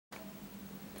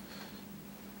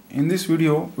In this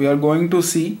video we are going to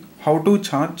see how to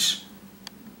charge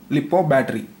Lipo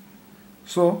battery.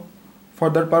 So for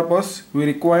that purpose we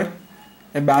require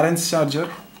a balance charger,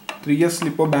 3S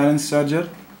Lipo balance charger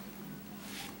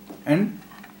and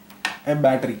a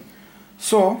battery.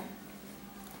 So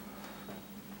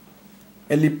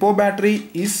a Lipo battery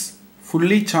is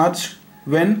fully charged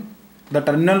when the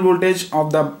terminal voltage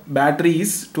of the battery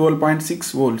is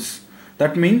 12.6 volts.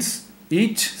 That means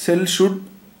each cell should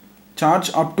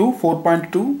charge up to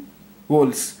 4.2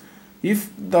 volts. If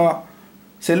the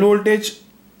cell voltage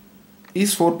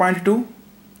is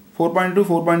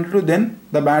 4.2, then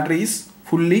the battery is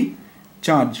fully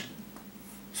charged.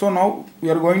 So now we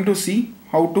are going to see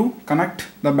how to connect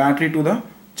the battery to the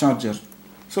charger.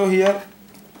 So here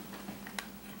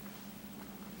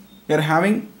we are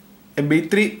having a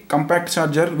B3 compact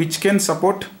charger which can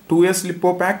support 2S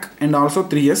Lipo pack and also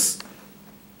 3S.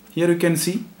 Here you can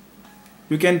see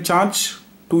you can charge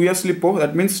 2S Lipo,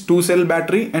 that means 2 cell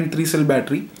battery and 3 cell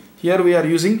battery. Here we are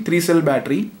using 3 cell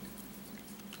battery.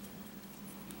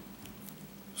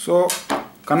 So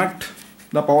connect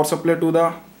the power supply to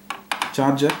the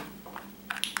charger.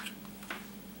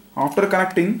 After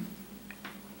connecting,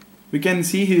 we can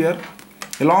see here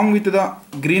along with the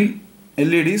green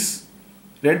LEDs,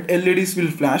 red LEDs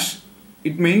will flash.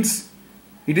 It means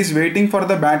it is waiting for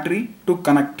the battery to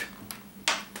connect.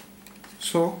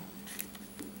 So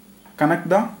connect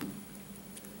the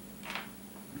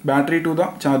battery to the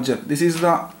charger. This is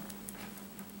the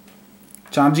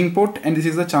charging port and this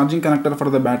is the charging connector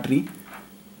for the battery.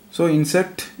 So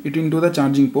insert it into the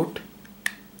charging port.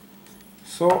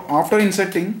 So after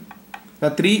inserting, the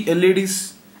 3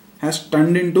 LEDs has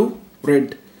turned into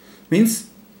red, means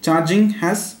charging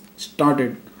has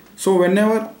started. So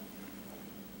whenever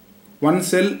one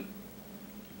cell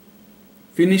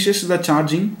finishes the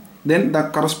charging, then the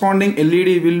corresponding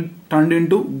LED will turn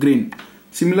into green.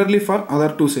 Similarly for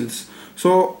other 2 cells.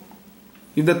 So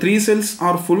if the 3 cells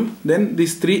are full, then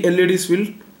these 3 LEDs will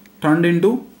turn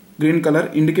into green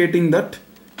color, indicating that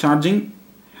charging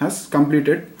has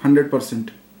completed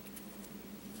 100%.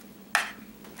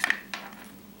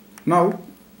 Now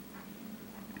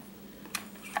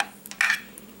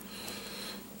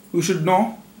we should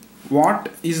know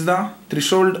what is the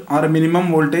threshold or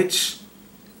minimum voltage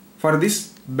for this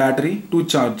battery to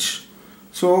charge.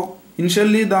 So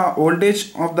initially the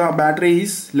voltage of the battery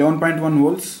is 11.1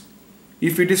 volts.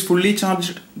 If it is fully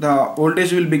charged, the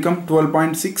voltage will become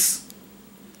 12.6.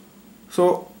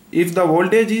 So if the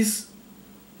voltage is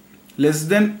less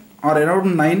than or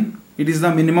around 9, it is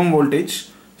the minimum voltage.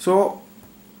 So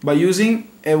by using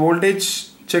a voltage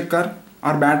checker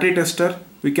or battery tester,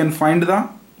 we can find the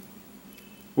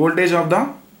voltage of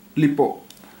the Lipo.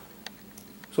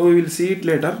 So we will see it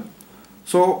later.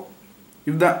 So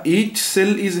if each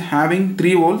cell is having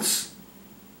 3 volts,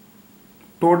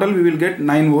 total we will get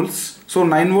 9 volts. So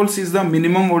 9 volts is the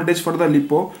minimum voltage for the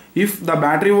Lipo. If the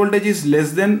battery voltage is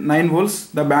less than 9 volts,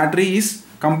 the battery is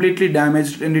completely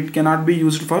damaged and it cannot be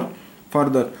used for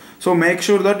further. So make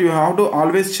sure that you have to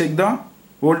always check the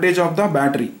voltage of the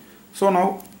battery. So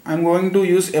now I am going to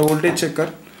use a voltage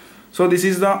checker. So this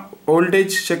is the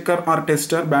voltage checker or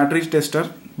tester, battery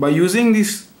tester. By using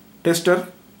this tester,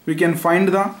 we can find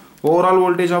the overall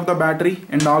voltage of the battery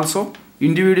and also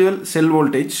individual cell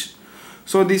voltage.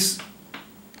 So this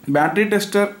battery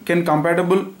tester can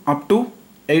compatible up to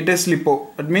 8S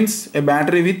Lipo. That means a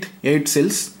battery with 8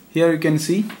 cells. Here you can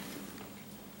see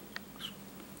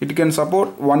it can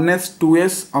support 1S,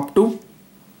 2S up to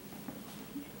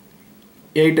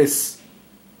 8S.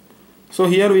 So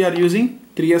here we are using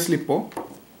 3S Lipo.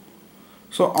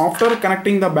 So after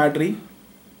connecting the battery,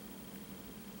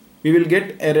 we will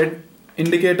get a red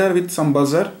indicator with some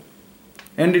buzzer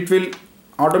and it will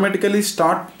automatically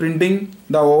start printing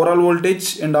the overall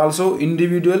voltage and also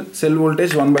individual cell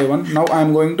voltage one by one. Now I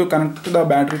am going to connect the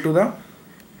battery to the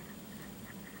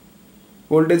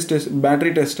voltage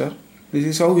battery tester. This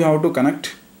is how we have to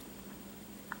connect.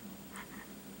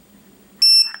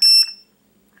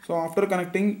 So after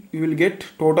connecting, you will get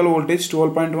total voltage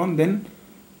 12.1, then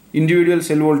individual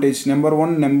cell voltage number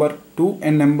 1, number 2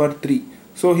 and number 3.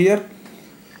 So here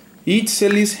each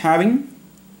cell is having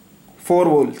 4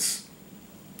 volts.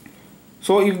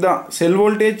 So if the cell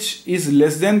voltage is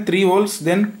less than 3 volts,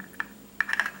 then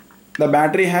the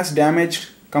battery has damaged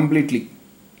completely.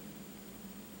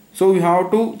 So we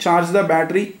have to charge the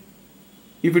battery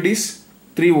if it is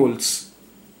 3 volts.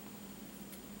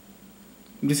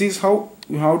 This is how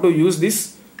you have to use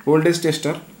this voltage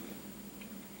tester.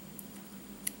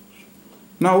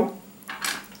 Now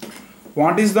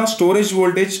what is the storage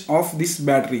voltage of this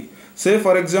battery? Say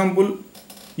for example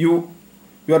you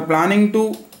are planning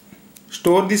to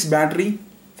store this battery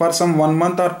for some 1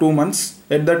 month or 2 months.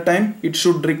 At that time it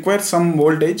should require some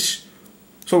voltage.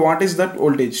 So what is that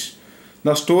voltage?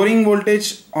 The storing voltage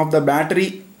of the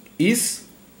battery is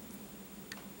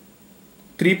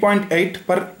 3.8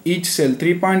 per each cell,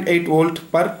 3.8 volt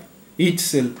per each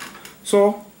cell.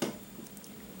 So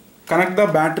connect the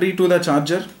battery to the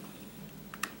charger.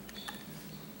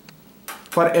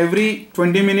 For every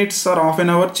 20 minutes or half an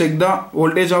hour, check the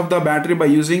voltage of the battery by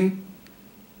using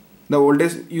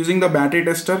the battery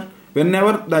tester.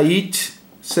 Whenever the each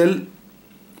cell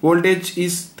voltage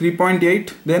is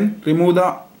 3.8, then remove the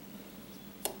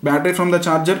battery from the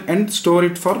charger and store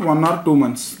it for 1 or 2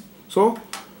 months. So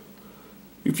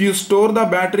if you store the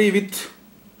battery with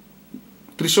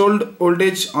threshold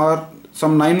voltage or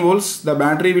some 9 volts, the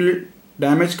battery will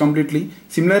damage completely.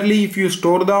 Similarly, if you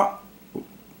store the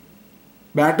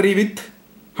battery with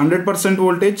 100%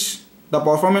 voltage, the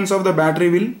performance of the battery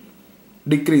will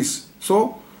decrease.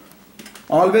 So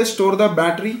always store the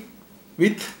battery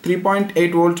with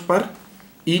 3.8 volts per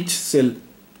each cell.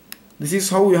 This is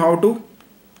how you have to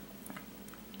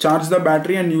charge the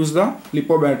battery and use the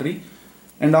Lipo battery.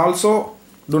 And also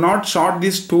do not short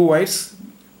these two wires.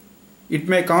 It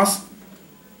may cause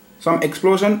some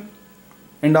explosion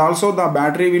and also the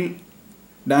battery will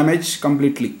damage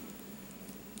completely.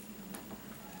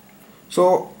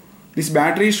 So this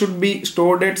battery should be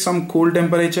stored at some cool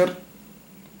temperature,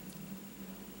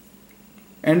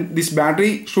 and this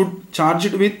battery should charge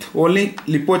it with only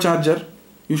Lipo charger.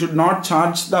 You should not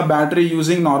charge the battery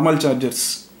using normal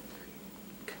chargers.